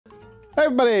Hey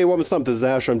everybody, welcome to Stumpt to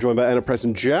Zash. I'm joined by Anna, Price,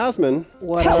 and Jasmine.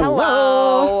 What up?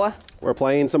 Hello. We're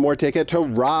playing some more Ticket to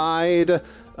Ride. Yes,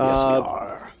 we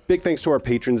are. Big thanks to our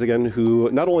patrons again, who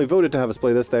not only voted to have us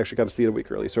play this, they actually got to see it a week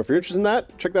early. So if you're interested in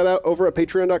that, check that out over at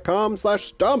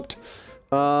patreon.com/stumped.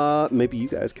 Maybe you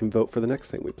guys can vote for the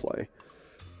next thing we play.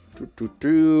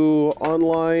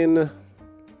 Online.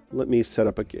 Let me set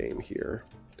up a game here.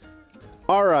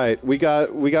 All right, we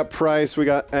got Price, we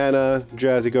got Anna.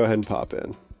 Jazzy, go ahead and pop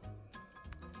in.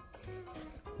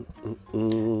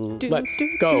 Let's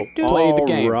go play the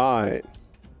game. All right.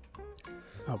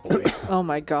 Oh boy. Oh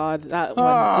my god, that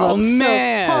one looks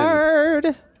so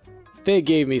hard. They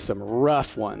gave me some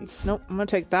rough ones. Nope, I'm gonna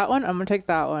take that one. I'm gonna take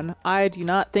that one. I do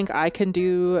not think I can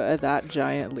do that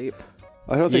giant leap.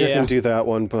 I don't think I can do that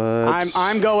one, but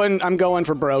I'm going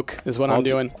for broke is what I'm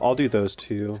doing. I'll do those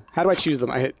two. How do I choose them?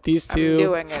 I hit these two. I'm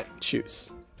doing it. Choose.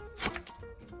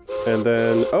 And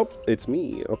then it's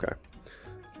me. Okay.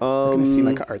 I'm gonna see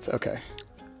my cards. Okay.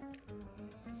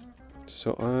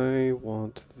 So I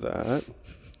want that.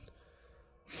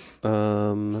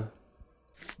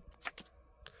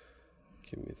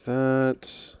 Give me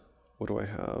that. What do I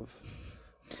have?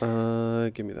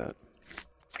 Give me that.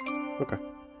 Okay.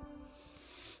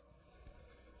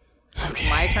 It's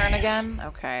my turn again?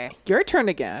 Okay. Your turn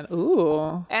again.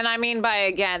 Ooh. And I mean by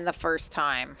again the first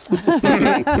time.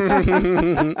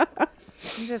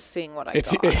 I'm just seeing what I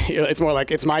got. It's more like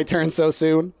it's my turn so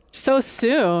soon. So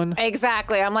soon.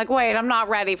 Exactly. I'm like, wait, I'm not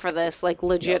ready for this. Like,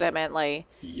 legitimately.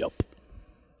 Yup.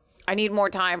 I need more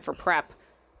time for prep.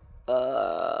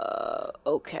 Okay.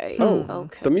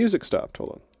 Okay. The music stopped.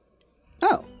 Hold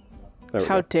on. Oh.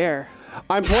 How dare.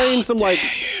 I'm playing some, like,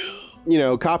 you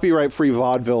know, copyright-free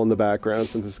vaudeville in the background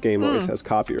since this game always has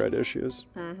copyright issues.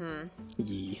 Mm-hmm.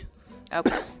 Yeah.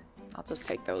 Okay. I'll just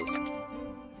take those.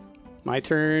 My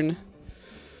turn.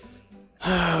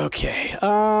 Okay.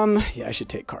 Yeah, I should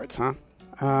take cards, huh?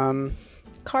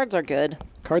 Cards are good.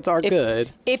 Cards are good.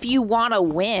 If you want to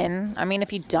win. I mean,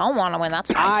 if you don't want to win,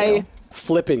 that's fine too.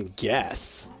 Flip and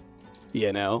guess.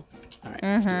 You know? All right,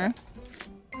 let's do that.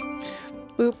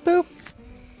 Boop, boop.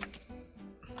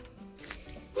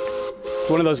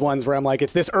 It's one of those ones where I'm like,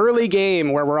 it's this early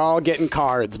game where we're all getting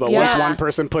cards, but once one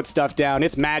person puts stuff down,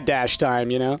 it's mad dash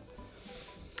time, you know?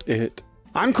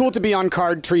 I'm cool to be on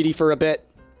card treaty for a bit.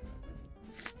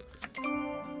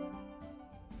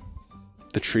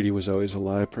 The treaty was always a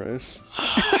lie, Price.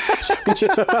 I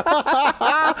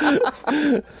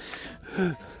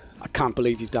can't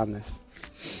believe you've done this.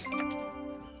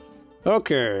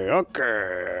 Okay.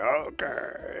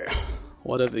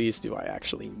 What of these do I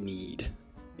actually need?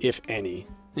 If any.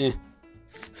 No!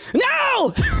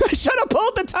 I should have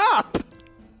pulled the top!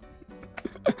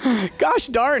 Gosh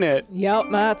darn it. Yep,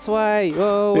 that's why you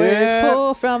always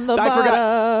pull from the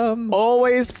bottom. Forgot.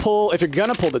 Always pull, if you're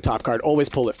gonna pull the top card, always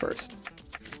pull it first.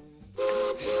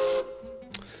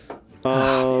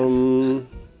 I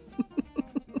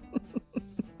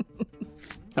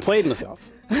played myself.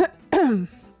 And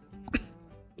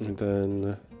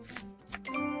then...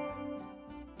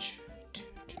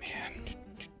 Man,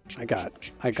 I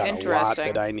got a lot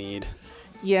that I need.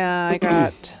 Yeah, I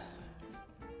got...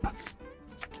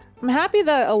 I'm happy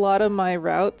that a lot of my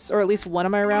routes, or at least one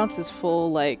of my routes, is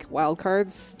full, like, wild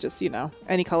cards. Just, you know,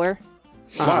 any color.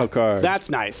 Wild card.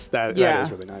 That's nice. That is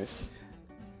really nice.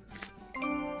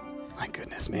 My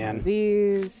goodness, man.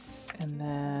 These, and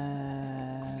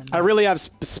then... I really have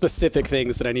specific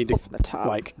things that I need to,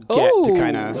 like, get to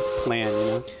kind of plan, you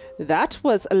know? That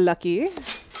was lucky.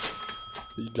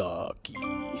 Lucky.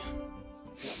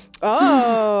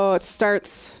 Oh, it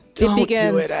starts. Don't it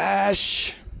begins. do it,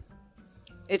 Ash.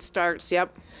 It starts,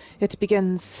 yep. It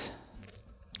begins.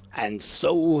 And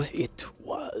so it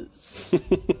was.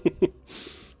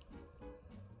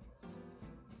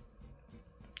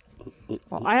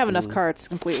 Well, I have enough cards to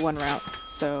complete one route,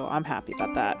 so I'm happy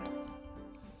about that.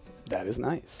 That is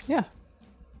nice. Yeah.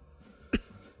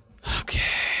 Okay,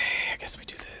 I guess we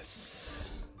do this.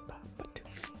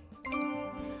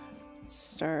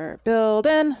 Start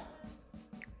building.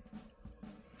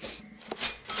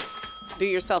 Do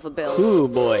yourself a build. Ooh,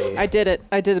 boy. I did it.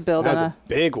 I did a build. That was a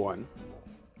big one.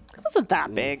 It wasn't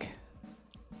that big.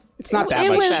 It's not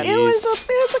that much cheese. It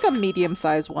was like a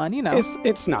medium-sized one, you know.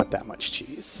 It's not that much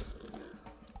cheese.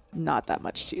 Not that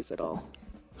much cheese at all.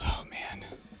 Oh, man.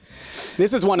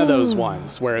 This is one of those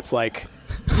ones where it's like,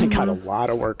 I got a lot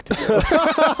of work to do.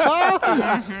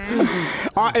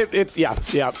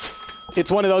 Yeah.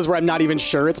 It's one of those where I'm not even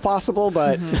sure it's possible,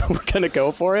 but we're going to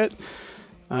go for it.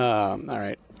 All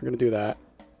right. We're going to do that.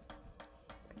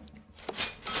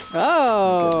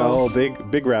 Oh. Oh,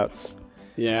 big routes.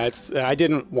 Yeah, it's. I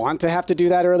didn't want to have to do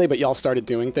that early, but y'all started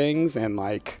doing things, and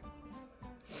like,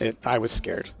 I was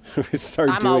scared. We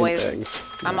started doing things.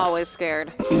 I'm always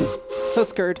scared. So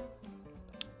scared.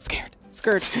 Scared.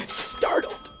 Scared.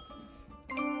 Startled.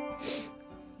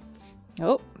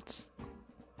 Oh.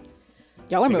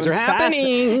 Y'all are Things moving are fast.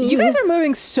 happening. You guys are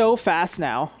moving so fast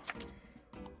now.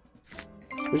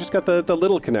 We just got the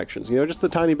little connections, you know, just the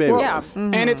tiny baby Yeah. ones.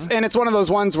 And it's one of those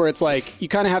ones where it's like you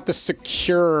kind of have to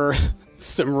secure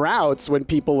some routes when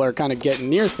people are kind of getting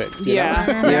near things. You know?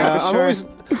 Yeah, for I'm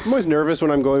sure. always nervous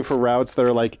when I'm going for routes that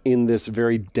are like in this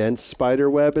very dense spider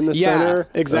web in the center.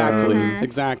 Exactly.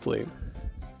 Exactly.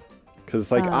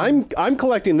 Because like I'm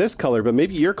collecting this color, but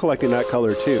maybe you're collecting that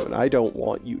color too, and I don't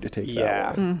want you to take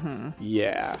that one.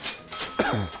 Yeah.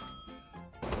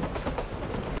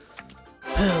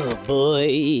 Oh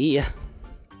boy.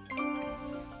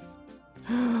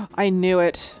 I knew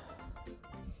it.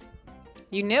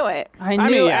 You knew it. I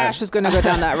knew Ash was going to go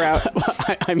down that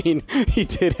route. I mean, he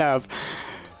did have.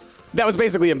 That was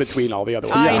basically in between all the other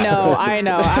ones. I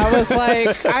know. I was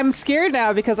like, I'm scared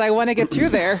now because I want to get through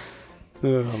there.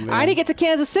 Oh, man. I need to get to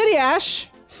Kansas City, Ash.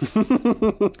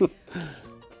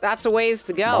 That's a ways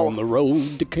to go. On the road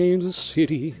to Kansas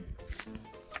City,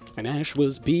 and Ash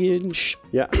was being.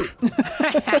 Yeah.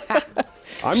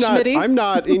 I'm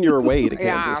not in your way to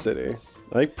Yeah. Kansas City.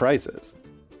 I like prices.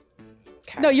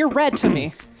 No, you're red to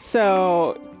me.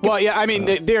 So Well, yeah, I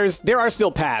mean, there are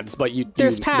still paths, but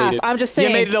there's you paths. made it- I'm just saying.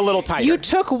 You made it a little tighter. You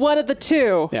took one of the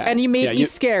two, Yeah. and you made Yeah, me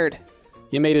scared.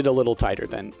 You made it a little tighter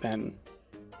than Than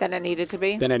it needed to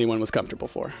be. anyone was comfortable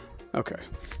for. Okay.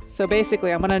 So basically,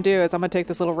 what I'm going to do is I'm going to take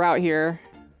this little route here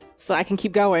so that I can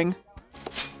keep going.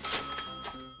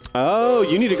 Oh,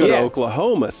 you need to go Yeah. to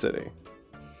Oklahoma City.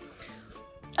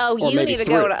 Oh, you maybe need to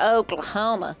go three. to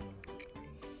Oklahoma.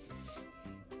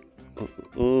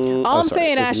 All I'm sorry,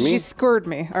 saying, is it Ash, is me? you scared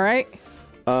me, all right?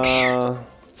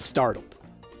 Startled.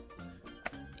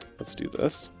 Let's do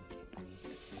this.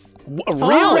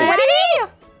 Really?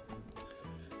 Already?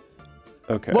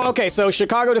 Okay. Well, okay, so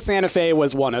Chicago to Santa Fe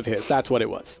was one of his. That's what it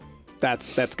was.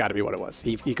 That's got to be what it was.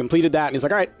 He completed that, and he's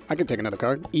like, all right, I can take another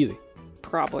card. Easy.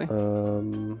 Probably. I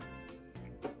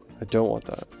don't want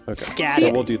that. Okay. Got so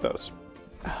it. we'll do those.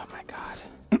 Oh, my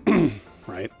God.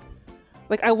 Right?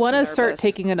 Like, I want to start Nervous.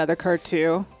 taking another card,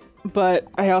 too. But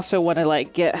I also want to,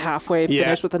 like, get halfway Yeah.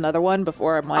 finished with another one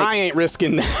before I'm like... I ain't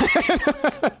risking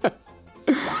that.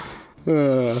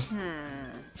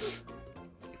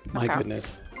 My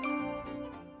goodness.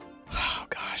 Oh,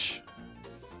 gosh.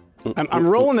 I'm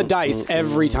rolling the dice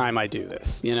every time I do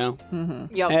this, you know?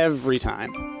 Yep. Every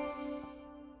time.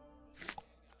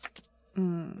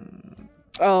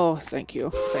 Oh, thank you.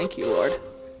 Thank you, Lord.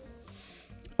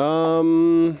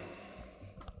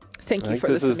 Thank I you think for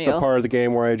this this is meal. the part of the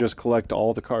game where I just collect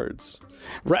all the cards.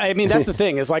 Right, I mean, that's the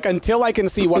thing. Is like, until I can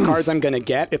see what cards I'm going to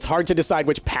get, it's hard to decide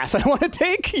which path I want to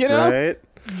take, you know? Right?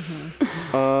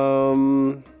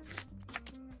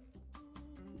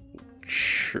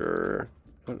 Sure.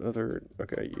 What other...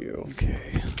 Okay, you.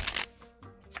 Okay.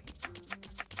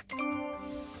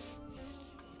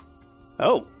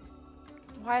 Oh.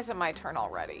 Why is it my turn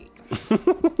already?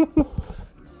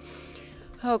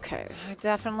 Okay, I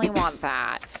definitely want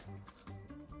that.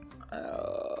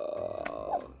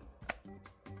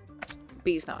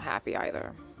 B's not happy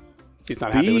either. He's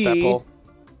not happy with that B. pull.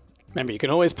 Remember, you can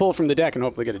always pull from the deck and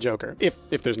hopefully get a joker, if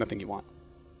there's nothing you want.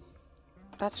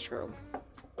 That's true.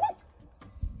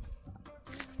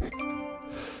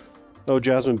 Oh,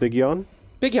 Jasmine, big yawn?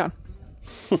 Big yawn.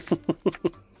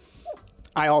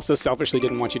 I also selfishly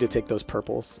didn't want you to take those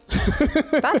purples.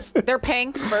 They're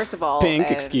pinks, first of all. Pink,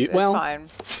 and excuse- it's well- fine.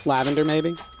 Lavender,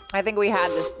 maybe? I think we had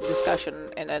this discussion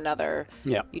in another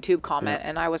Yeah. YouTube comment,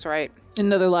 and I was right.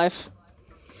 Another life.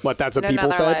 What, that's what In people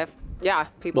another said? life. Yeah,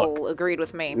 people Look. agreed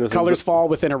with me. This is Colors fall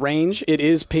within a range. It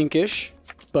is pinkish,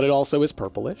 but it also is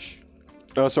purplish.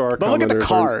 Oh, so our But look at the commenters are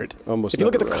card. Almost If you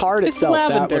look at the never right. card It's itself, that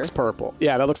lavender. looks purple.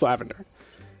 Yeah, that looks lavender.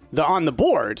 On the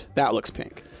board, that looks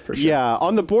pink, for sure. Yeah,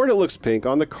 on the board it looks pink.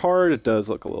 On the card it does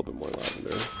look a little bit more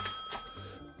lavender.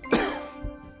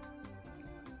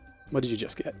 What did you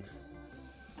just get?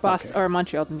 Boston Okay. or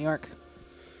Montreal to New York.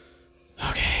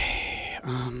 Okay.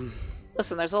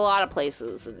 Listen, there's a lot of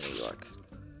places in New York,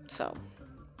 so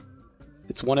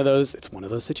It's one of those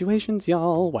situations,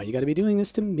 y'all. Why you gotta be doing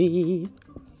this to me?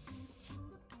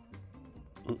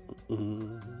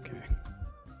 Okay.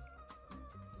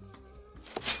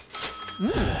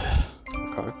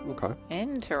 Okay.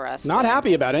 interesting. Not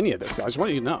happy about any of this. I just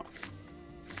want you to know.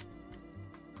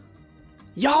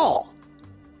 Y'all!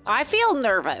 I feel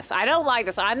nervous. I don't like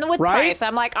this. I'm with Price.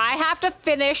 I'm like, I have to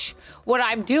finish what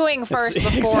I'm doing first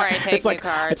before I take the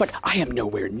cards. It's like, I am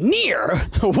nowhere near.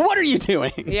 What are you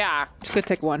doing? Yeah. Just gonna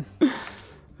take one.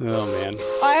 Oh, man.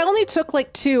 I only took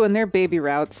like 2 and they're baby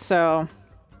routes, so.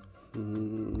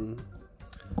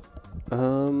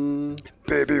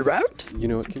 Baby route? You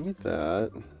know what? Give me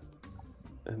that.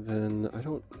 And then I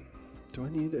don't... Do I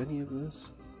need any of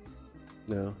this?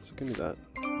 No, so give me that.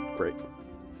 Great.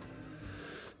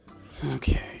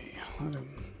 Okay.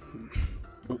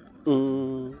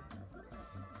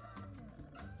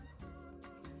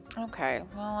 Okay.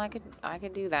 Well, I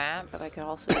could do that, but I could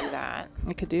also do that.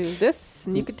 I could do this,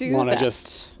 and you could do Lana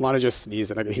that. Lana just sneezed,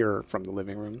 and I could hear her from the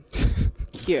living room.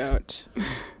 Cute.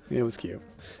 It was cute.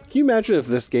 Can you imagine if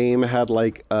this game had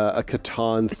like a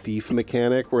Catan thief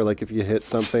mechanic where like if you hit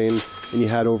something and you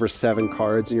had over 7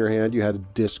 cards in your hand, you had to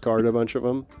discard a bunch of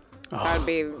them? That would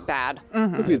be bad.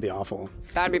 It would be awful.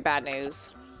 That would be bad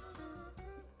news.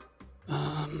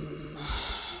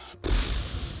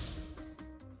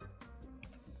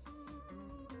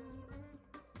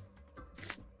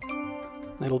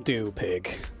 It'll do,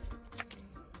 pig.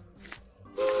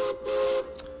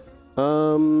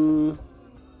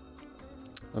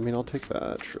 I mean, I'll take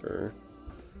that, sure.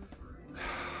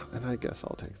 And I guess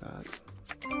I'll take that.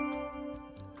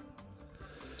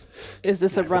 Is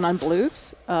this a run on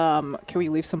blues? Can we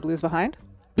leave some blues behind?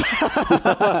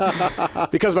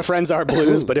 Because my friends are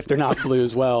blues, but if they're not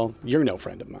blues, well, you're no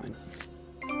friend of mine.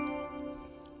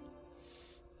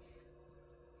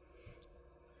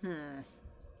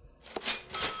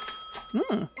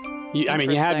 I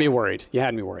mean, you had me worried. You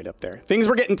had me worried up there. Things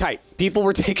were getting tight. People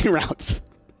were taking routes.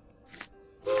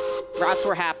 Routes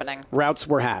were happening. Routes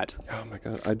were had. Oh my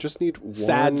god, I just need one...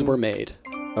 Sads were made.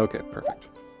 Okay, perfect.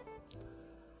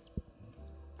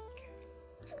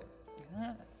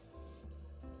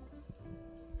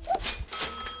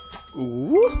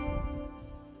 Ooh.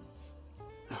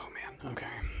 Oh man, okay.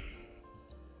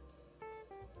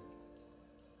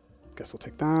 Guess we'll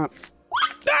take that.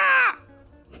 Ah!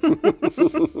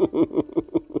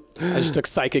 I just took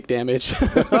psychic damage.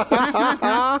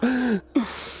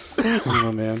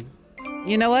 Oh man.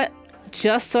 You know what?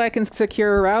 Just so I can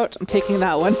secure a route, I'm taking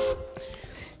that one.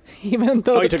 Even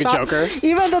though you took a joker?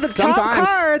 Even though the top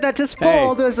card that just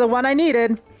pulled was the one I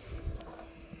needed.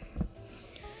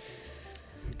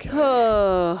 Okay.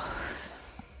 All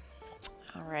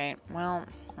right. Well.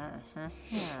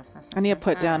 I need to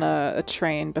put down a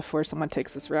train before someone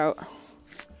takes this route.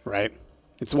 Right.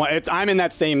 I'm in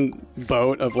that same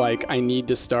boat of like, I need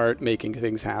to start making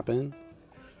things happen.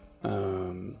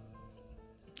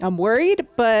 I'm worried,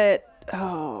 but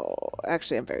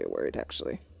actually, I'm very worried.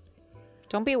 Actually,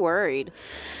 Don't be worried.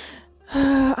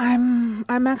 I'm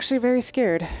actually very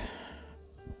scared.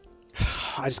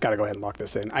 I just gotta go ahead and lock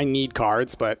this in. I need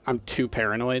cards, but I'm too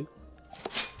paranoid.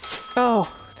 Oh,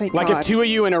 thank God. Like if 2 of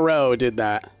you in a row did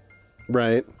that.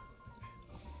 Right.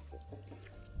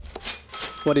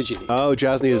 What did you need? Oh,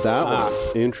 Jazz needed that one.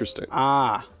 Interesting.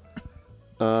 Ah.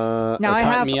 Now I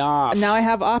cut have me off. Now I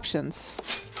have options.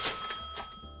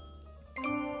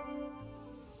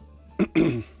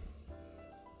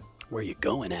 Where you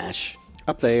going, Ash?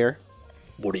 Up there.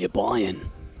 What are you buying?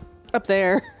 Up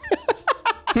there.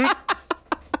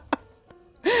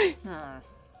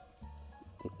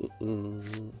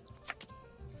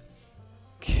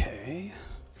 Okay.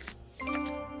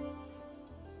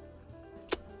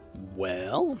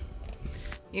 Well.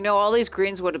 You know, all these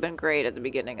greens would have been great at the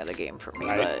beginning of the game for me,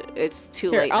 but it's too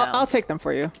Here, late now. I'll take them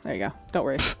for you. There you go. Don't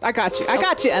worry. I got you. I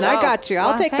got you, and I got you.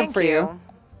 I'll take them thank for you.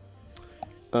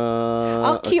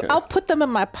 Okay. I'll put them in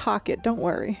my pocket. Don't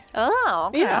worry. Oh,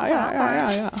 okay.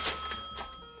 Yeah.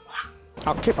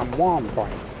 I'll keep them warm for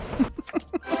you.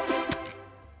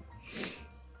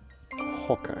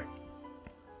 Okay.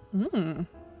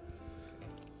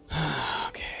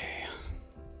 Okay.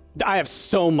 I have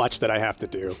so much that I have to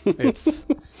do. It's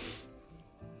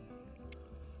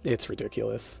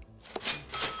ridiculous.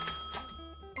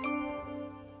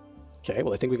 Okay,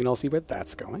 well I think we can all see where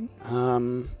that's going.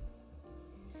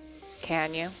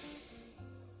 Can you?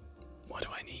 What do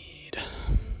I need?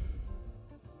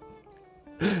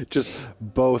 Just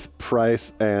both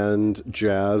Price and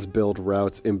Jazz build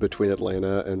routes in between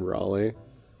Atlanta and Raleigh.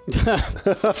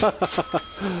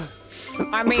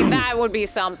 I mean, that would be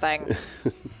something.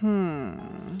 You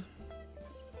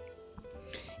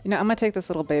know, I'm gonna take this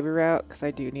little baby route because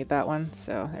I do need that one.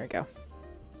 So there we go.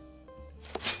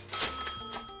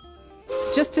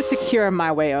 Just to secure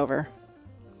my way over.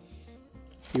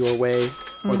 Your way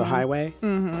or the highway?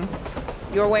 Mm-hmm.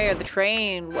 Your way or the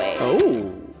train way.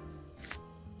 Oh.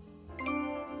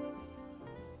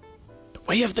 The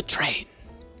Way of the train.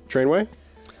 Trainway?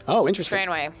 Oh, interesting.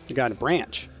 Trainway. You got a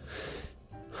branch.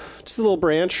 Just a little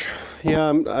branch.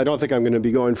 Yeah, I don't think I'm going to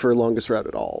be going for longest route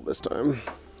at all this time.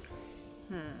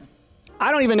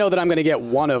 I don't even know that I'm going to get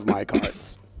one of my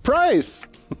cards. Price!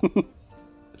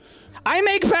 I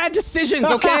make bad decisions,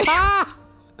 okay?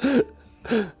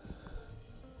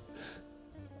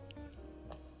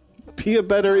 Be a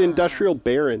better industrial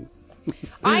baron.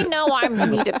 I know I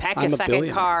need to pack I'm a a second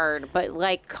billionaire. card, but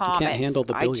like comments, handle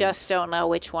the I billions. just don't know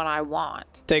which one I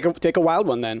want. Take a wild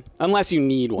one then, unless you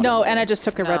need one. No, and I just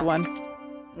took the red one.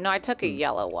 No, I took a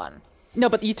yellow one. No,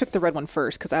 but you took the red one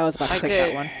first because I was about to take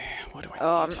did. that one. What do I?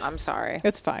 Oh, I'm sorry.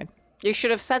 It's fine. You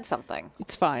should have said something.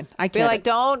 It's fine. I Be get like, it.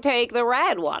 don't take the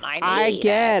red one. I I need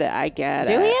get it. I get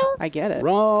Do it. you? I get it.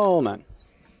 Roman.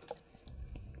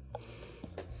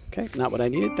 Okay, not what I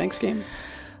needed. Thanks, game.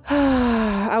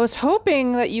 I was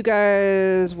hoping that you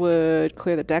guys would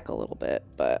clear the deck a little bit,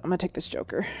 but I'm gonna take this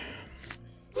Joker.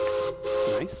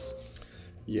 Nice.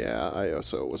 Yeah, I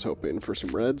also was hoping for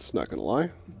some reds, not gonna lie.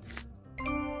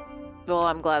 Well,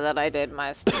 I'm glad that I did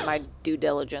my due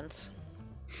diligence.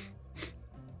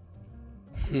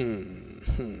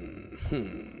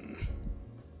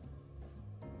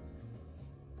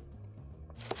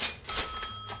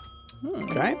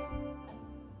 Okay.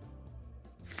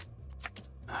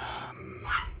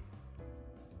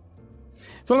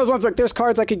 It's one of those ones like there's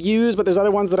cards I could use, but there's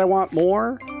other ones that I want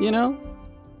more, you know?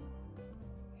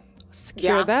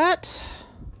 Secure Yeah. that.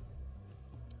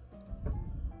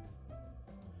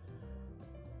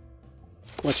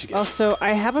 What you get? Also,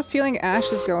 I have a feeling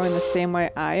Ash is going the same way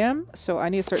I am, so I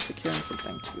need to start securing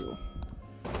something too.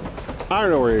 I don't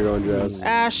know where you're going, Jazz.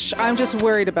 Ash, I'm just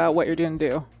worried about what you're going to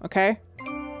do, okay?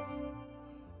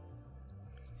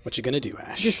 What you gonna do,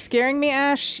 Ash? You're scaring me,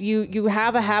 Ash. You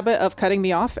have a habit of cutting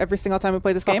me off every single time we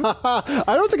play this game. I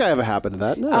don't think I have a habit of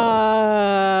that, no.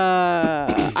 I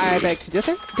beg to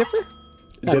differ.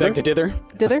 I beg to dither.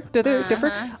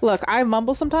 Differ. Look, I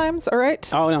mumble sometimes, all right?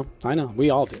 Oh no, I know. We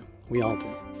all do. We all do.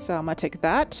 So I'm going to take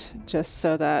that just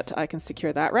so that I can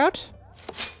secure that route.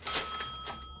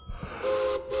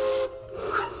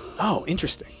 Oh,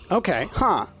 interesting. Okay,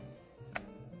 huh?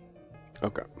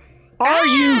 Okay. Are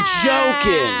you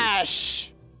joking?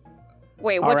 Ash!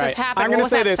 Wait, All what right, just happened? I'm gonna What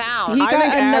was say that this. sound? He I got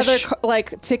think another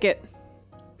Ash- ticket.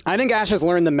 I think Ash has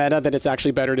learned the meta that it's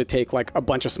actually better to take like a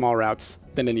bunch of small routes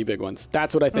than any big ones.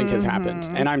 That's what I think has happened,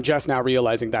 and I'm just now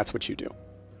realizing that's what you do.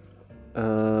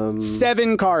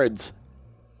 7 cards.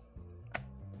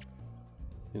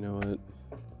 You know what?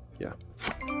 Yeah.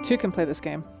 2 can play this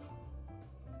game.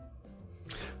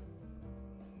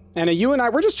 Anna, you and I,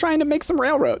 we're just trying to make some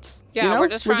railroads. Yeah, you know? we're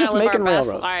just trying to live making our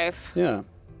best railroads. life. Yeah.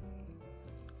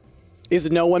 Is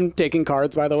no one taking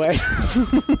cards, by the way?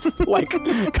 Like,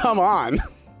 come on.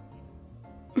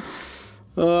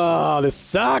 Oh, this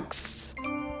sucks.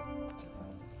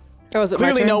 Oh, is it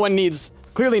my Clearly turn? no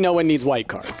one needs white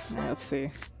cards. Let's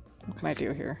see. What can I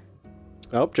do here?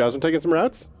 Oh, Jasmine taking some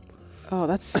routes? Oh,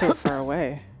 that's so far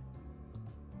away.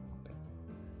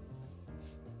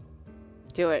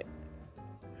 Do it.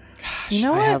 You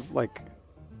know I what? have like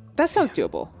That sounds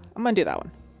doable. I'm going to do that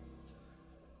one.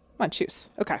 Come on, choose.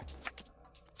 Okay.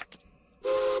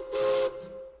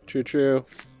 Choo choo.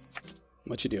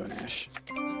 what you doing, Ash?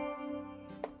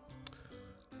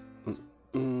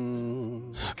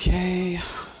 Okay.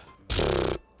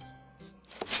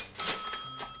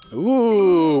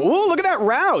 Ooh, look at that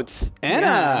route.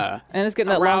 Anna. And it's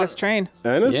getting that route. longest train.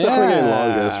 And it's Yeah. definitely getting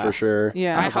longest for sure.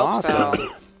 Yeah. I hope awesome. so.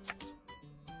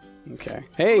 Okay.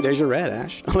 Hey, there's your red,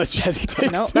 Ash. Unless Jazzy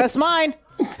takes No, it. that's mine.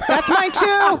 That's mine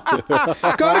too.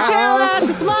 Go to jail, Ash.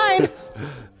 It's mine.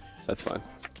 That's fine.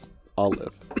 I'll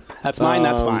live. That's mine,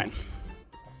 that's fine.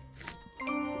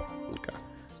 Okay.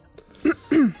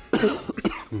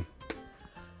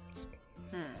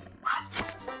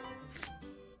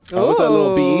 Oh, was that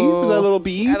little bee? Was that little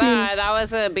bee? That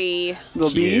was a B.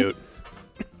 Little bee? Cute.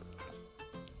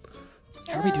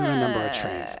 How are we doing a number of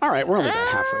trains? All right, we're only about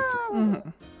halfway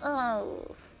through. Oh.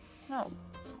 No.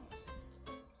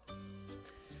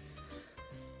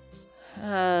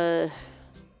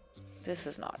 This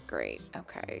is not great.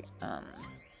 Okay. I'm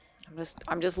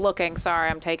just looking. Sorry,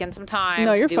 I'm taking some time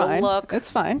No, to you're do fine. a look. It's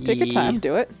fine. Take your time.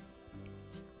 Do it.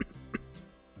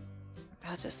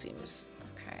 That just seems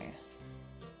okay.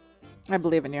 I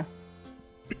believe in you.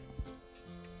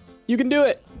 You can do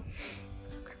it.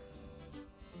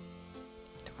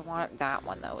 I want that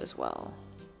one though as well.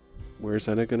 Where's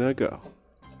Anna gonna go?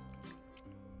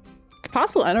 It's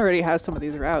possible Anna already has some of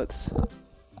these routes.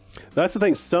 That's the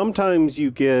thing. Sometimes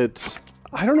you get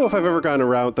I don't know if I've ever gotten a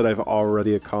route that I've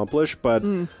already accomplished, but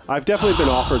I've definitely been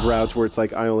offered routes where it's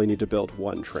like I only need to build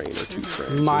 1 train or 2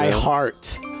 trains. My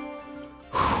heart.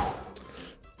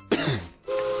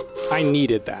 I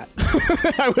needed that.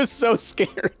 I was so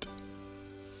scared.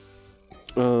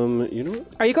 You know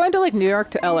what? Are you going to like New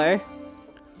York to LA?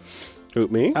 Who,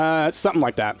 me? Something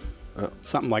like that.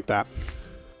 Something like that.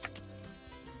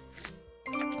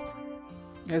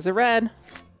 There's a red.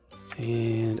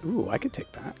 And ooh, I could take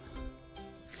that.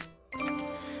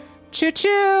 Choo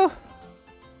choo.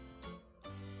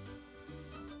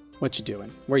 What you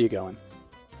doing? Where you going?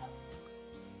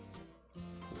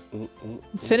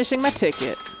 Finishing my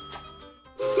ticket.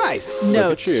 Nice. No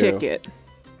Look at you. ticket.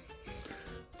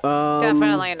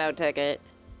 Definitely no ticket.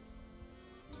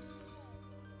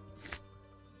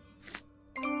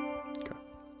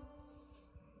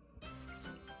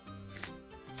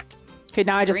 Okay,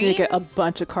 now I just need to Green? get a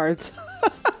bunch of cards.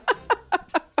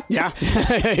 Yeah,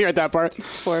 you're at that part.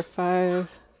 4,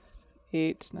 5,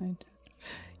 8, 9, 10.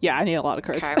 Yeah, I need a lot of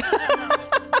cards. Okay.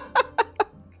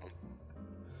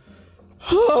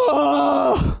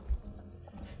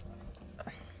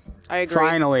 I agree.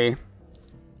 Finally.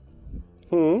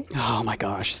 Oh my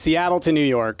gosh. Seattle to New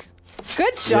York.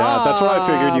 Good job. Yeah, that's what I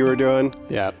figured you were doing.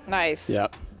 Yep. Nice.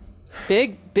 Yep.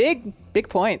 Big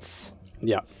points.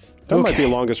 Yep. That might be the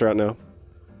longest route now.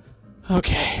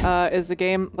 Okay. Is the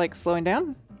game like slowing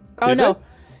down? Oh Is no, it?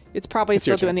 it's probably It's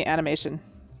your still doing turn. the animation.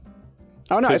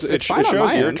 Oh no, it's It fine on shows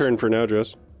my your end. turn for now,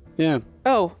 Jess. Yeah.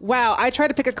 Oh wow, I tried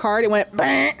to pick a card. It went.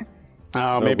 Bang.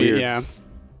 Oh, maybe. weird. Yeah.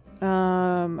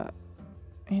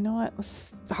 You know what?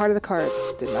 Heart of the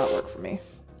cards did not work for me.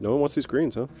 No one wants these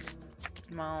greens, huh?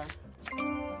 Well,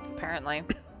 apparently.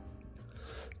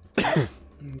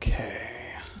 Okay.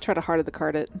 I tried to heart of the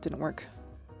card. It didn't work.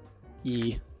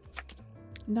 E.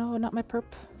 No, not my perp.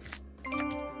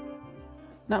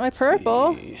 Not my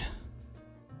purple. See.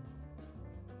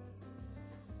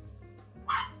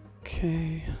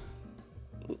 Okay.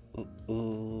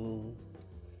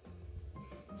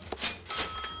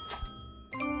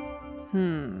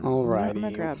 Alrighty. I'm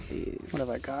gonna grab these. What have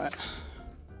I got?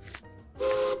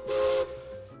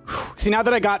 See, now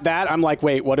that I got that, I'm like,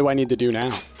 wait, what do I need to do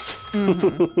now?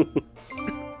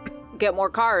 Get more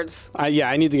cards. Yeah,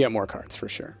 I need to get more cards for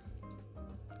sure.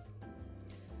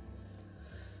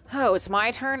 Oh, it's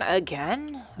my turn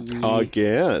again?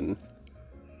 Again.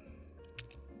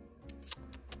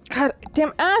 God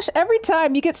damn, Ash, every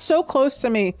time you get so close to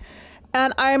me,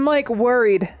 and I'm like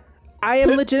worried. I am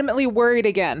legitimately worried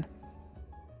again.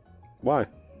 Why?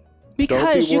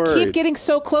 Because you worried. keep getting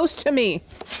so close to me.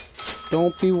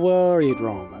 Don't be worried,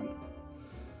 Roman.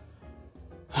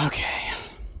 Okay.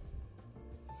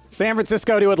 San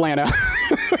Francisco to Atlanta.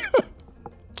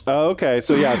 Oh, okay,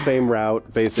 so yeah, same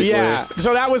route, basically. Yeah.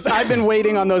 So that was, I've been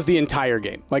waiting on those the entire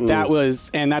game. Like that was,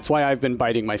 and that's why I've been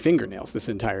biting my fingernails this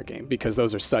entire game, because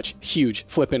those are such huge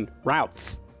flippin'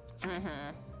 routes.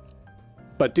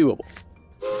 But doable.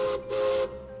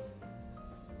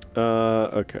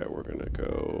 Okay, we're gonna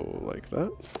go like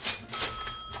that.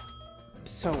 I'm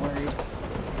so worried.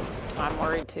 I'm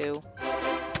worried too.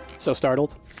 So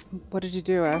startled. What did you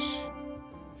do, Ash?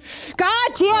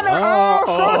 God damn it! Oh,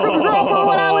 that's exactly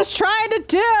what I was trying to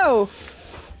do!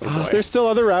 There's still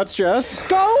other routes, Jess.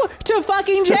 Go to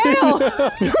fucking jail!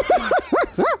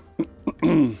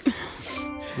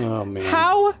 Oh man.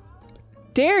 How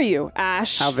dare you,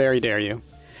 Ash? How very dare you?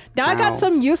 Now I how- got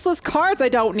some useless cards I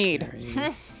don't need.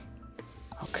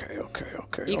 Okay.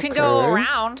 You can go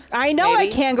around. I know maybe.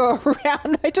 I can't go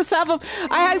around. I just have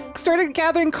I had started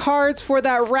gathering cards for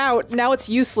that route. Now it's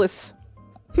useless.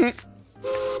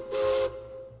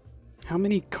 How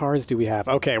many cars do we have?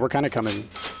 Okay, we're kind of coming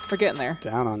We're getting there.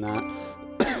 down on that.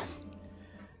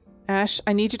 Ash,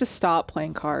 I need you to stop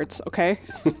playing cards, okay?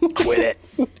 Quit it.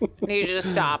 Need you to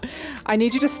stop. I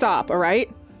need you to stop, all right?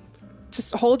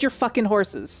 Just hold your fucking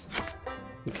horses.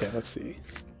 Okay, let's see.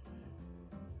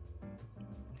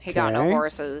 He got no Okay.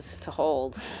 horses to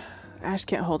hold. Ash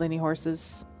can't hold any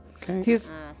horses. Okay.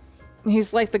 He's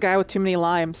like the guy with too many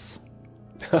limes.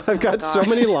 I've got so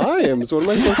many limes. What am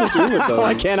I supposed to do with them?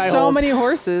 Why can't I So hold? many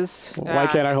horses. Why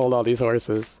can't I hold all these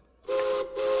horses?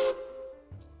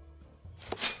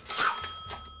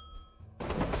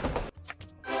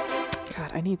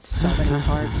 God, I need so many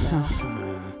cards now.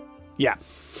 Yeah,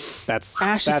 that's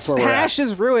Ash, that's where we're Ash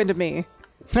has ruined me.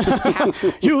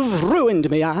 at. You've ruined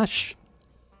me, Ash.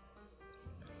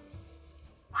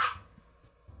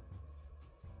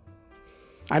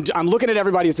 I'm looking at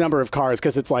everybody's number of cars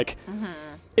because it's like,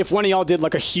 if one of y'all did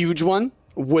like a huge one,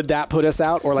 would that put us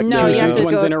out, or like No, two you have huge to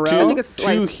ones go- in a I row? think it's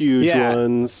Two like, huge Yeah.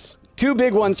 ones. Two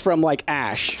big ones from like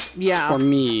Ash. Yeah. Or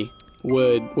me.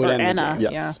 would Or end the Anna.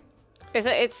 game. Yes.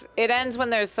 It ends when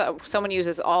there's someone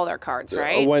uses all their cards,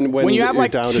 right? When you have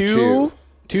like down to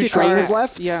two trains cards.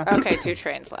 left. Yeah. Okay, 2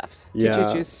 trains left.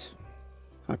 Yeah. Choose.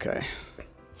 Okay.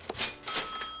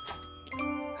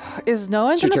 Is no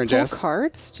one It's your gonna turn, pull Jess.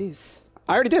 cards? Jeez.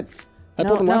 I already did. I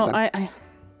pulled them last time. I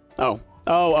Oh,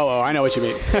 I know what you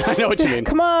mean. I know what you mean.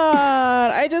 come on!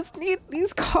 I just need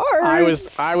these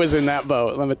cards. I was in that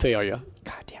boat. Let me tell you.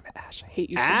 God damn it, Ash! I hate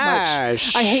you so Ash.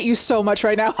 much. I hate you so much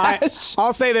right now, Ash.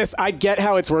 I'll say this. I get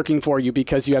how it's working for you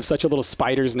because you have such a little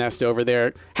spider's nest over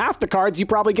there. Half the cards you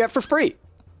probably get for free.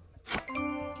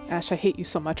 Ash, I hate you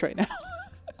so much right now.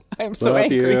 I am so Love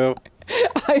angry. you.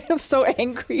 I am so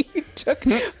angry. You took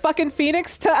fucking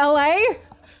Phoenix to LA.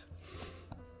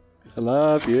 I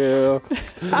love you.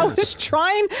 I was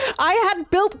trying. I had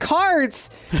built cards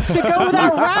to go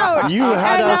that route. You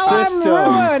had and a now system.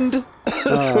 I'm ruined.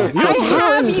 I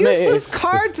have ruined me. useless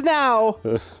cards now.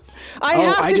 I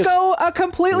have to go a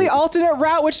completely alternate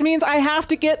route, which means I have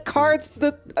to get cards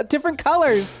different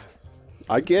colors.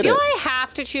 I get Do it. I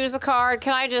have to choose a card?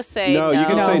 Can I just say No, you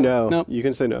can say no. No. You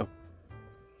can say no.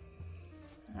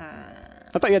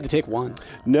 I thought you had to take one.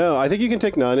 No, I think you can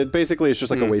take none. It basically is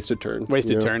just like a wasted turn.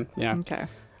 Wasted you know? turn. Yeah. Okay. I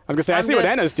was gonna say I see what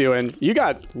Anna's doing. You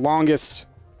got longest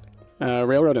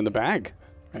railroad in the bag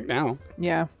right now.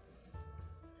 Yeah.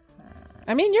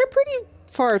 I mean, you're pretty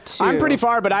far too. I'm pretty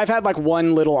far, but I've had like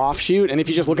one little offshoot, and if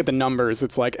you just look at the numbers,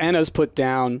 it's like Anna's put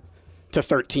down to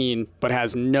 13, but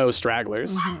has no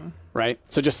stragglers, right?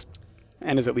 So just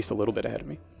Anna's at least a little bit ahead of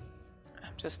me.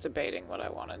 I'm just debating what I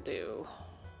want to do.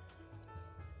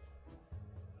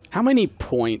 How many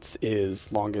points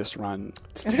is longest run?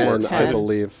 It's I think 10, it's I 10.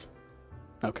 believe.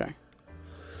 Okay.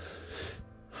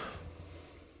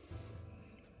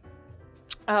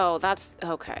 Oh, that's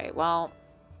okay. Well,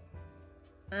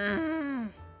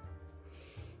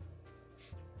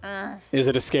 Is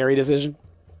it a scary decision?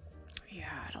 yeah,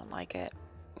 I don't like it.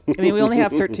 I mean, we only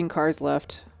have 13 cards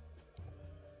left.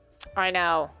 I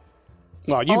know.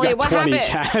 Well, you've Only got what 20,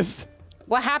 happened- Chaz.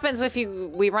 What happens if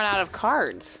we run out of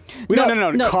cards?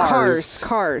 No, Cars.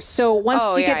 So once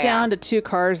Oh, you yeah, get down to 2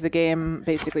 cars, the game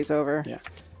basically is over. Yeah.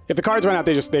 If the cards run out,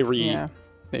 they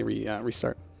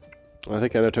restart. I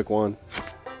think Anna took one.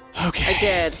 Okay. I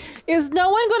did. Is no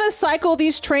one going to cycle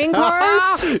these train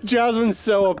cars? Jasmine's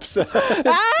so upset.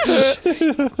 Ash!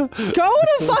 Go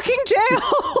to fucking jail!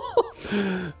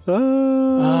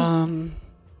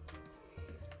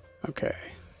 Okay.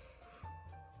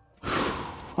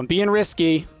 I'm being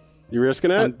risky. You risking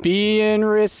it? Being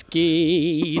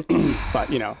risky. But,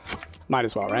 might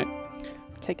as well, right?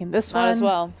 Taking this one. Might as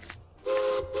well.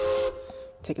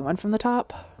 Taking one from the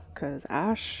top. Because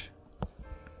Ash.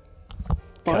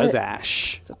 Because Butt.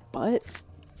 Ash. It's a butt.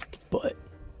 But.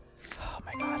 Oh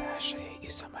my god, Ash. I hate you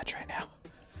so much right now.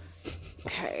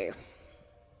 Okay.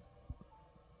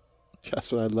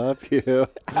 Jasmine, I love you.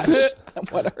 Ash, I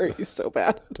want to hurt you so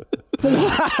bad.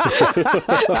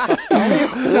 I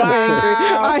am so angry.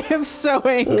 I am so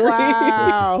angry.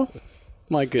 Wow.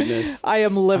 My goodness. I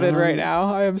am livid right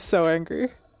now. I am so angry.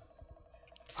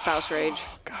 Spouse rage.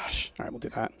 Gosh. All right, we'll do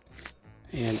that.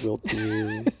 And we'll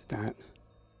do that.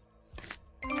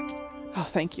 Oh,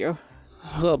 thank you.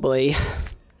 Oh, boy.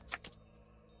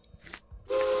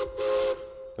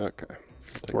 Okay.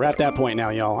 We're at that point now,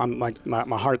 y'all. I'm like,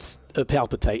 my heart's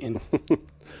palpitating.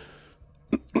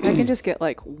 I can just get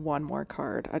like one more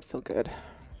card. I'd feel good.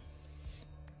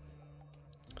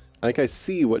 I think I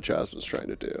see what Jasmine's trying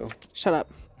to do. Shut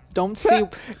up. Don't see.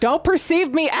 Don't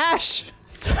perceive me, Ash.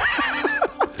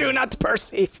 Do not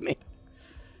perceive me.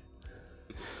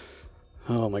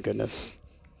 Oh, my goodness.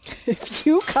 If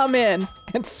you come in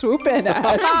and swoop in,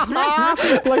 Ash.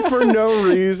 Like for no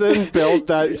reason, build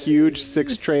that huge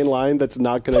 6-train line that's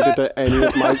not connected to any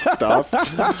of my stuff.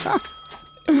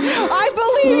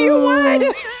 I believe you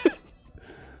would.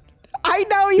 I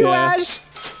know you, Yeah. Ash.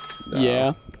 No,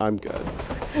 Yeah. I'm good.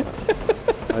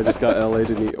 I just got LA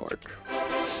to New York.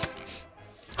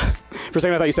 For a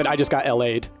second, I thought you said I just got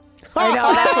LA'd. I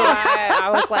know. That's what I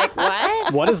was like.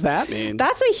 What? What does that mean?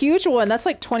 That's a huge one. That's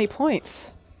like 20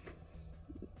 points.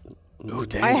 Oh,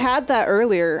 dang. I had that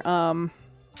earlier.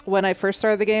 When I first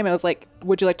started the game, I was like,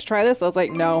 "Would you like to try this?" I was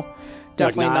like, "No,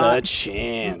 definitely like, not." a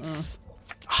chance.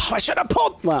 Oh, I should have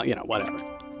pulled. Well, whatever.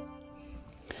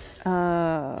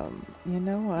 You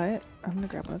know what? I'm gonna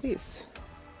grab one of these.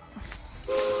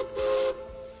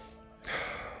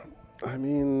 I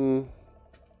mean,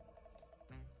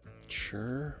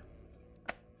 sure.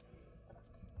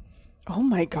 Oh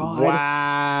my god!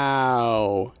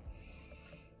 Wow.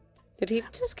 Did he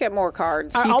just get more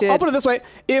cards? I'll put it this way: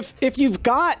 if you've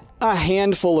got a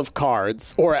handful of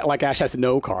cards, or like Ash has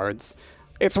no cards,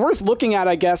 it's worth looking at,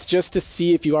 I guess, just to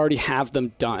see if you already have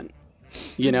them done.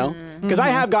 You know, because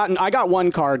I got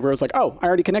one card where it was like, oh, I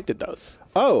already connected those.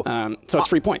 Oh, so it's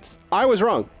free points. I was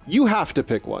wrong. You have to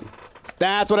pick one.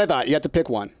 That's what I thought. You have to pick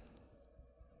one.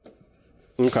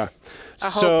 Okay.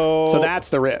 So that's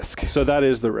the risk. So that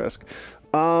is the risk.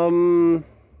 I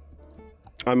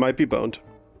might be boned.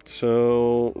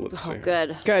 So let's see.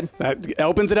 Good. Good. That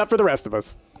opens it up for the rest of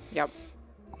us. Yep.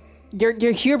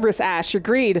 Your hubris, Ash. Your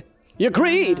greed. Your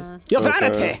greed. Your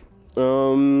vanity.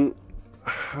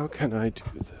 How can I do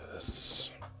this?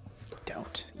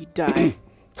 Don't. You die.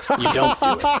 You don't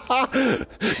do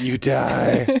it. You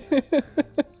die.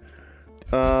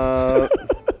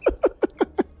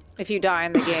 If you die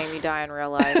in the game, you die in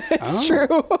real life. It's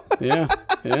true. Yeah.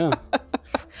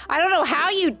 I don't know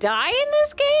how you die in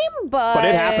this game, but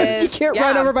it happens. You can't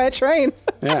run over by a train.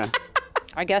 Yeah.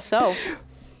 I guess so.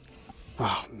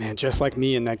 Oh man, just like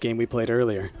me in that game we played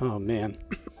earlier. Oh man.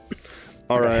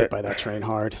 All I got right. hit by that train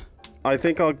hard. I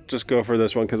think I'll just go for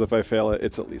this one because if I fail it,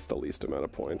 it's at least the least amount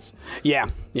of points. Yeah.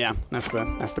 That's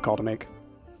the call to make.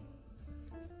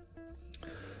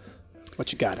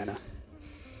 What you got, Anna?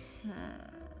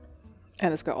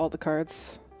 Anna's got all the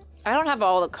cards. I don't have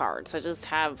all the cards. I just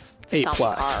have 8 some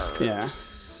plus. cards. Yeah.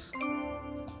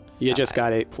 You just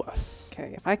got 8 plus.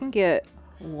 Okay, if I can get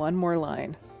one more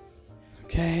line.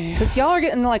 Okay. Because y'all are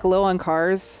getting like low on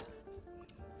cars.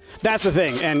 That's the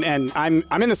thing, and I'm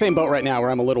in the same boat right now where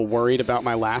I'm a little worried about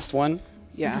my last one.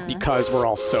 Yeah. Because we're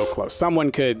all so close.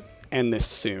 Someone could end this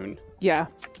soon. Yeah.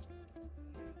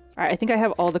 All right, I think I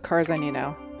have all the cars I need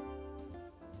now.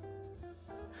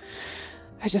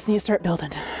 I just need to start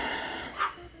building.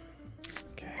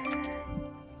 Okay.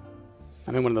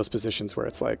 I'm in one of those positions where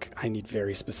it's like I need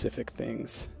very specific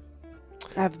things.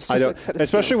 I have a specific set of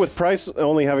especially skills. with Price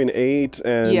only having 8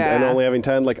 and only having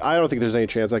 10. Like, I don't think there's any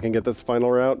chance I can get this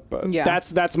final route. But Yeah.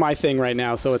 That's my thing right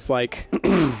now. So it's like,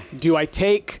 do I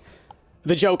take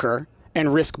the Joker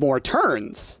and risk more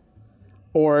turns,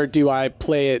 or do I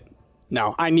play it?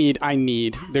 No, I need.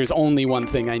 There's only one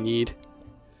thing I need.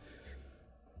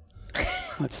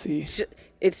 Let's see.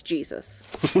 It's Jesus.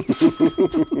 It's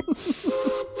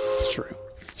true.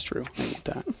 It's true. I need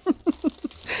that.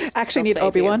 Actually, I'll need save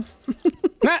Obi-Wan.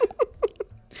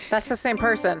 That's the same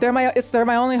person. They're my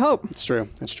only hope. It's true.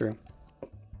 That's true.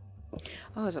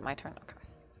 Oh, is it my turn? Okay.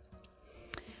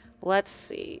 Let's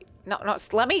see. No.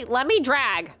 Let me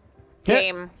drag.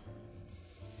 Game.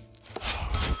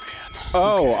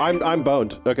 Oh, I'm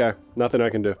boned. Okay, nothing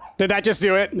I can do. Did that just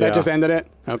do it? Yeah. That just ended it?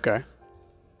 Okay.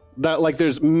 That, like,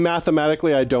 there's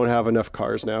mathematically I don't have enough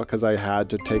cars now because I had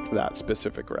to take that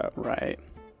specific route. Right.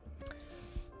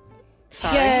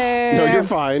 Sorry. Yay! No, you're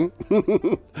fine.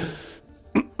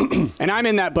 And I'm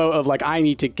in that boat of like, I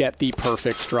need to get the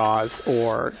perfect draws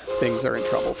or things are in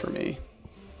trouble for me.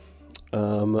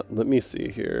 Let me see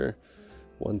here.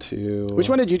 1, 2. Which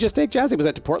one did you just take, Jazzy? Was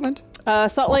that to Portland?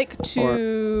 Salt Lake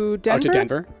to Denver. Oh, to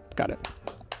Denver. Got it.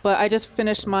 But I just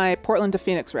finished my Portland to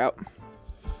Phoenix route.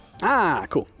 Ah,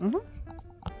 cool.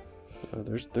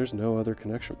 There's no other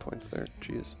connection points there.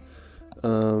 Jeez.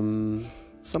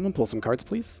 Someone pull some cards,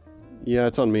 please. Yeah,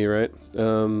 it's on me, right?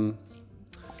 I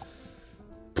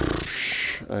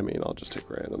mean, I'll just take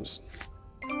randoms.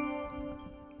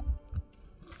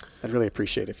 I'd really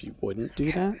appreciate if you wouldn't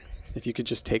do that. If you could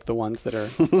just take the ones that are...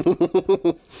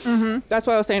 That's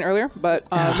what I was saying earlier, but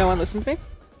no one listened to me.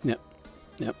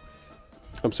 Yep.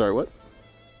 I'm sorry, what?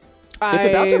 It's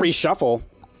about to reshuffle.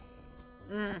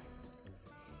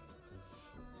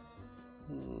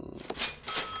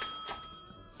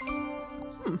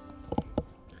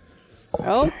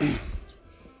 Oh.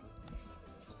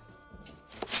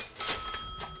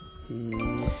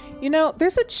 You know,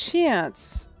 there's a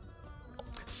chance.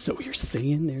 So you're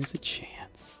saying there's a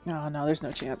chance. No, there's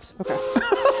no chance.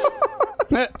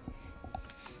 Okay.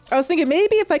 I was thinking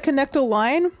maybe if I connect a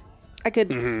line, I could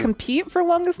compete for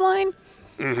longest line.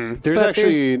 There's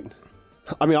actually...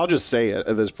 I mean, I'll just say it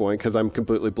at this point because I'm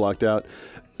completely blocked out.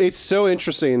 It's so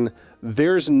interesting.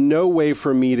 There's no way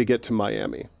for me to get to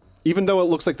Miami. Even though it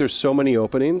looks like there's so many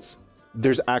openings,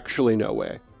 there's actually no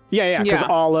way. Yeah, because Yeah.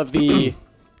 all of the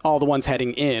ones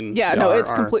heading in. Yeah, no,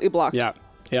 it's completely blocked. Yeah.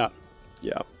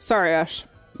 Sorry, Ash.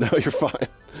 No, you're fine.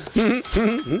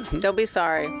 Don't be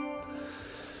sorry.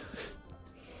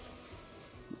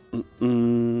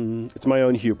 It's my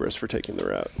own hubris for taking the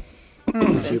route.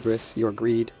 Hubris, your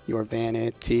greed, your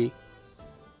vanity.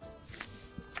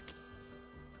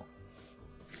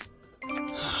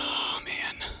 Oh,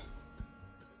 man.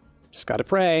 Just gotta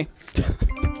pray.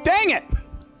 Dang it!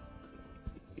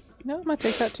 No, I'm gonna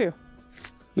take that too.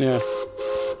 Yeah.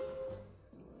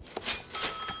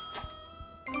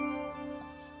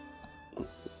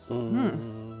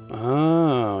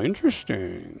 Oh,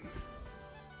 interesting.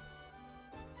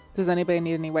 Does anybody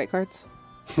need any white cards?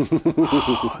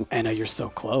 Anna, you're so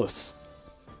close.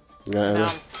 Yeah,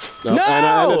 No. No!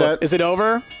 Anna, Is it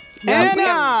over? We Anna!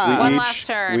 have one last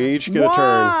turn. We each get a turn.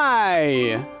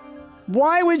 Why?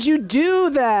 Why would you do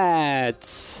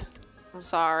that? I'm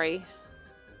sorry.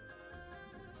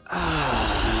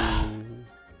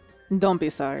 Don't be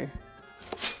sorry.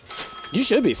 You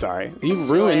should be sorry. You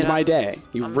Silly ruined my day. items.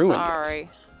 You I'm ruined sorry. it.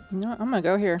 No, I'm gonna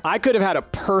go here. I could have had a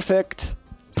perfect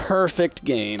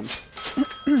game.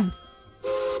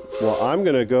 Well, I'm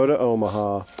gonna go to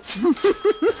Omaha.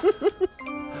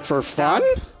 For fun?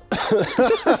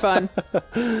 Just for fun.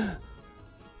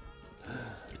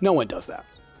 No one does that.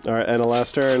 All right, Anna,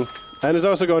 last turn. Anna's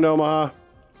also going to Omaha.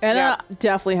 Anna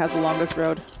definitely has the longest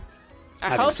road. I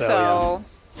think hope so,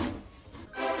 so.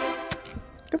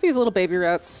 Look at these little baby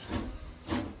routes.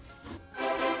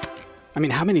 I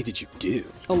mean, how many did you do?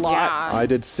 A lot. Yeah. I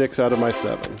did 6 out of my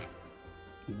 7.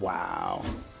 Wow.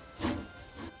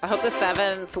 I hope the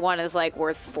 7th one is like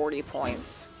worth 40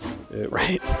 points.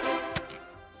 Right?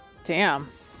 Damn.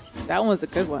 That one was a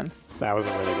good one. That was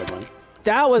a really good one.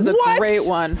 That was a What? great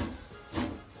one.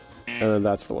 And then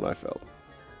that's the one I failed.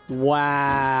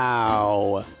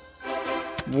 Wow.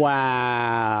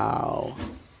 Wow.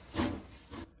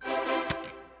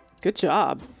 Good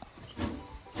job.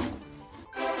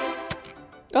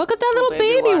 Look at that little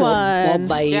baby baby one. one.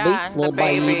 baby. Yeah, the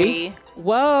baby.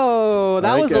 Whoa,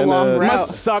 that I was a think long Anna- route.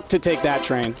 Must suck to take that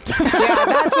train. Yeah,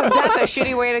 that's a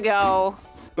shitty way to go.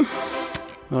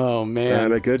 Oh, man.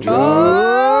 Anna, good job.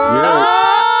 Oh!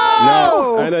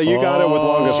 No, Anna, you got it with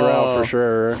longest route for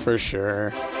sure. For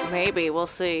sure. Maybe, we'll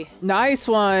see. Nice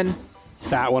one.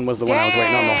 That one was the one I was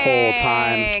waiting on the whole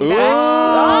time. Dang,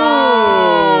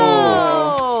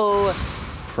 oh!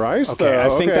 Price, Okay, though. I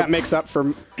think okay. that makes up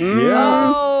for...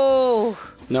 Yeah. Oh!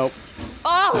 Nope.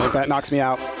 Oh! I think that knocks me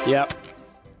out. Yep.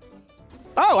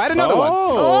 Oh, I had another one.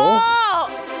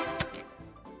 Oh!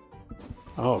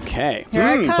 Okay. Here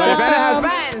it But if, Anna has,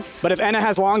 Suspense. but if Anna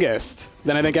has longest,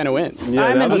 then I think Anna wins. Yeah,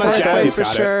 I'm in the that's first okay. place for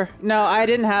Got it. sure. No, I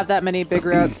didn't have that many big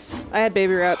routes. I had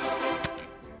baby routes.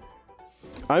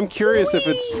 I'm curious if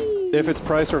it's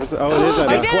price or if it's... Oh, it is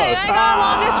Anna. I did it! I got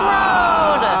longest road!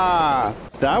 Ah,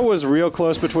 That was real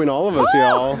close between all of us,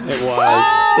 y'all. it was.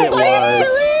 It was.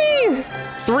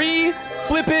 3! 3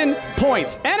 flippin'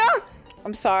 points. Anna,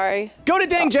 I'm sorry. go to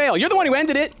dang jail. You're the one who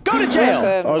ended it. Go to jail.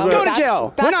 Listen, Oh, is Go it- to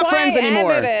jail. that's We're not why friends I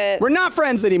anymore. ended it. We're not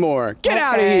friends anymore. Get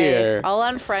out of Okay, here. I'll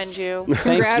unfriend you.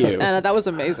 Congrats, you. Anna. That was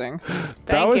amazing. That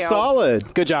Thank was you.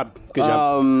 solid. Good job. Good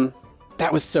job.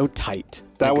 That was so tight.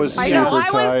 That My was goodness. I know.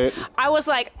 super tight. I was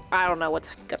like, I don't know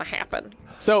what's gonna happen.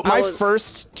 So my was-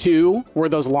 first 2 were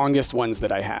those longest ones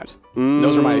that I had.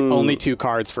 Those were my only 2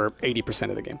 cards for 80%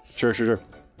 of the game. Sure.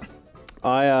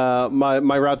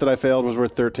 My route that I failed was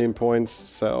worth 13 points.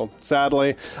 So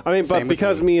sadly, I mean, Same but with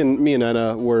because me and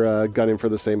Anna were gunning for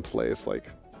the same place, like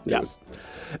Yeah.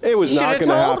 it was Should not have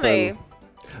going to told happen. me.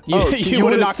 You, you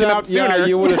would have knocked him out sooner. Yeah,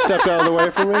 you would have stepped out of the way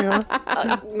from me,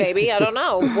 huh? Maybe, I don't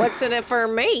know. What's in it for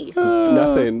me?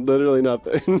 Nothing, literally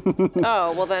nothing.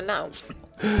 Oh, well then no.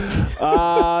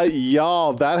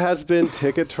 Y'all, that has been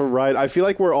Ticket to Ride. I feel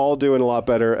like we're all doing a lot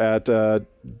better at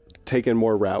taking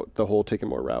more route, the whole taking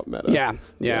more route meta.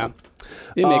 Yeah.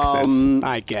 It makes sense,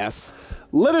 I guess.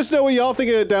 Let us know what y'all think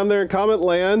of it down there in comment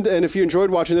land. And if you enjoyed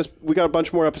watching this, we got a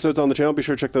bunch more episodes on the channel. Be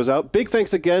sure to check those out. Big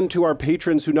thanks again to our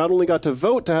patrons who not only got to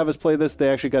vote to have us play this, they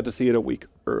actually got to see it a week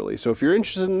early. So if you're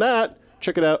interested in that,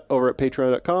 check it out over at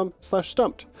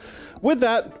patreon.com/stumped. With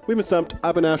that, we've been Stumped.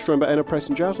 I've been Ash, joined by Anna, Price,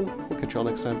 and Jocelyn. We'll catch y'all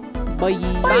next time. Bye.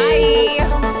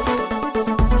 Bye.